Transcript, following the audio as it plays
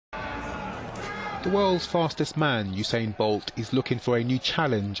The world's fastest man, Usain Bolt, is looking for a new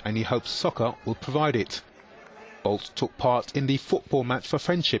challenge and he hopes soccer will provide it. Bolt took part in the football match for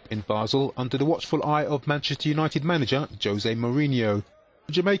friendship in Basel under the watchful eye of Manchester United manager Jose Mourinho.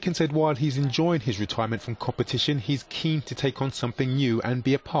 The Jamaican said while he's enjoying his retirement from competition, he's keen to take on something new and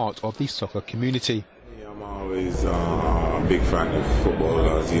be a part of the soccer community. I'm always a big fan of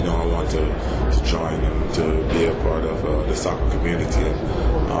football. As you know, I want to join and to be a part of the soccer community.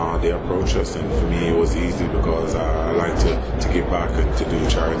 And they approached us, and for me it was easy because I like to give back and to do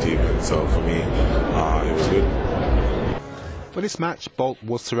charity events. So for me, it was good. For this match, Bolt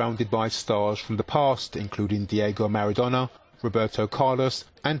was surrounded by stars from the past, including Diego Maradona, Roberto Carlos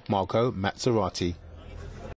and Marco Mazzarati.